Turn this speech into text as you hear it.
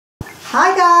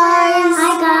Hi guys!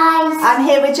 Hi guys! I'm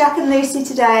here with Jack and Lucy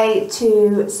today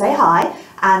to say hi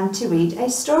and to read a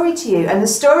story to you. And the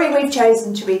story we've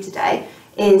chosen to read today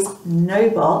is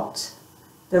Nobot,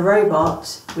 the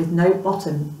robot with no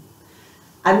bottom.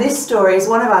 And this story is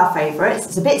one of our favourites.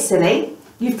 It's a bit silly.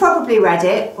 You've probably read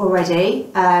it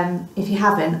already. If you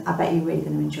haven't, I bet you're really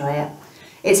going to enjoy it.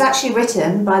 It's actually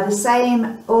written by the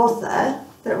same author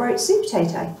that wrote Soup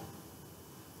Potato.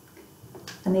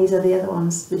 And these are the other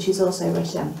ones that she's also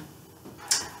written.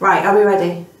 Right, are we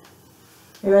ready?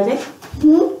 You ready?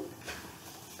 Mm-hmm.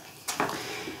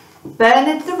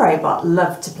 Bernard the robot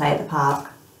loved to play at the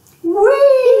park.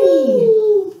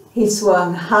 Whee! He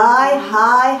swung high,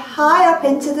 high, high up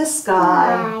into the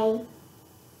sky. Hi.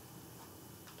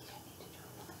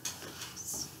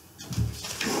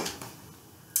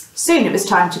 Soon it was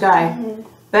time to go.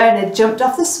 Bernard jumped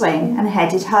off the swing and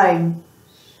headed home.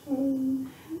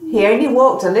 He only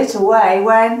walked a little way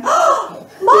when, oh,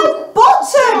 my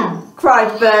bottom!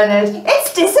 Cried Bernard.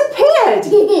 It's disappeared.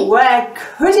 Where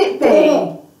could it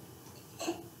be?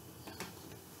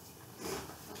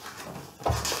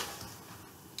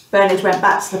 Bernard went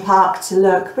back to the park to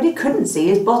look, but he couldn't see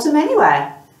his bottom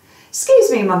anywhere. Excuse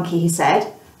me, Monkey, he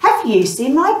said. Have you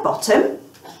seen my bottom?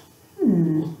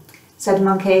 Said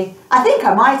Monkey. I think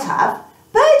I might have.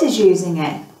 Bird is using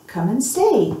it. Come and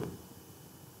see.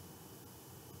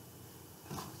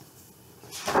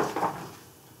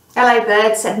 Hello,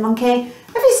 Bird, said Monkey.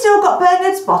 Have you still got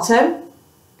Bernard's bottom?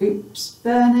 Oops,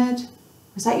 Bernard.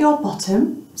 Was that your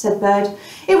bottom? Said Bird.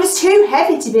 It was too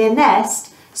heavy to be a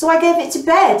nest, so I gave it to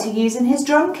Bear to use in his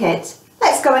drum kit.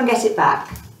 Let's go and get it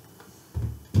back.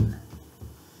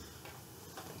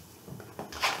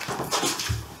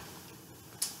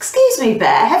 Excuse me,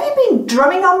 Bear, have you been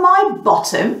drumming on my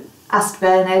bottom? Asked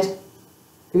Bernard.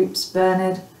 Oops,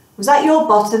 Bernard. Was that your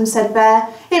bottom? Said Bear.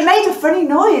 It made a funny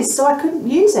noise, so I couldn't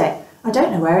use it. I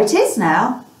don't know where it is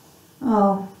now.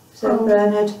 Oh, said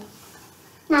Bernard.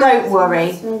 Don't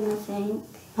worry. Swing, I think.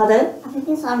 Pardon? I think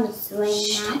it's on the swing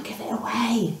Shh, now. don't give it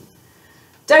away.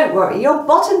 Don't worry, your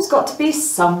bottom's got to be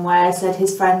somewhere, said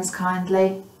his friends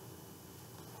kindly.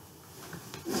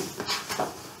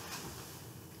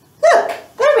 Look,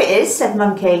 there it is, said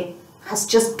Monkey. That's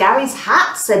just Gary's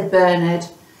hat, said Bernard.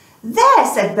 There,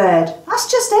 said Bird.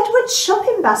 That's just Edward's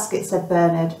shopping basket, said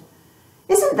Bernard.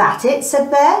 Isn't that it,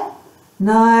 said Bear.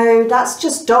 No, that's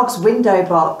just Dog's window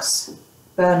box.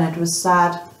 Bernard was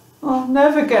sad. I'll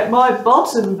never get my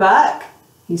bottom back,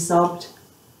 he sobbed.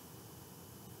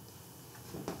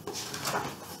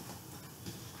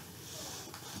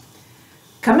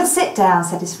 Come and sit down,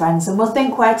 said his friends, and we'll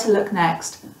think where to look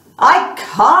next. I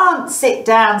can't sit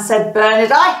down, said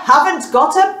Bernard. I haven't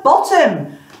got a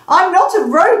bottom. I'm not a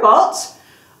robot.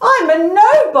 I'm a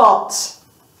no-bot.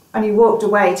 And he walked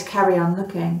away to carry on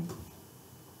looking.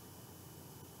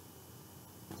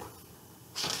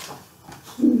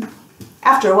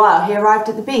 After a while, he arrived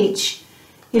at the beach.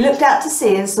 He looked out to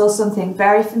sea and saw something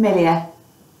very familiar.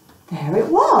 There it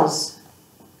was.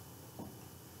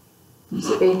 What's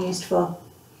it being used for?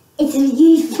 It's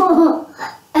used for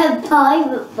a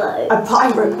pirate boat. A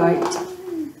pirate boat.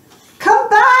 Come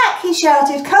back, he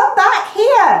shouted. Come back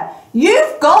here.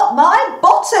 You've got my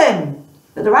bottom.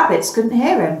 But the rabbits couldn't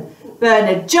hear him.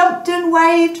 Bernard jumped and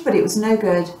waved, but it was no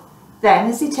good. Then,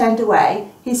 as he turned away,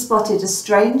 he spotted a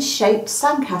strange-shaped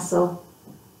sandcastle.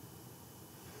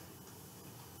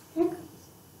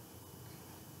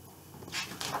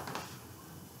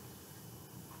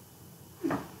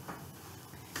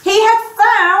 He had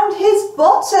found his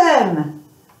bottom.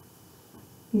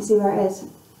 You see where it is?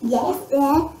 Yes,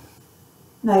 there.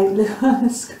 No, look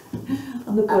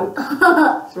on the book.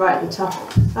 It's right at the top.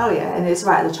 Oh yeah, and it's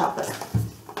right at the top.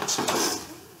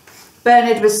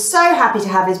 Bernard was so happy to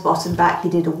have his bottom back, he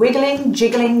did a wiggling,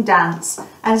 jiggling dance,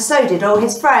 and so did all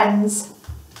his friends.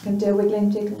 Can do a wiggling,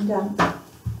 jiggling dance.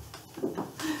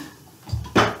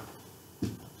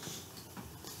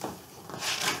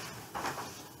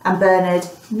 And Bernard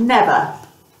never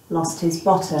lost his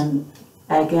bottom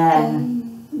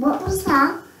again. What was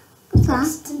that? What's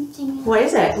that? What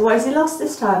is it? What has he lost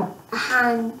this time? A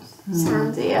hand.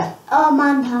 Oh dear. Oh,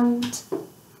 man hand.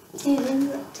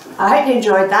 I hope you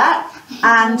enjoyed that,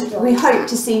 and we hope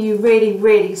to see you really,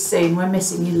 really soon. We're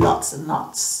missing you lots and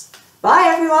lots. Bye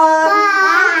everyone!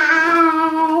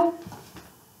 Bye.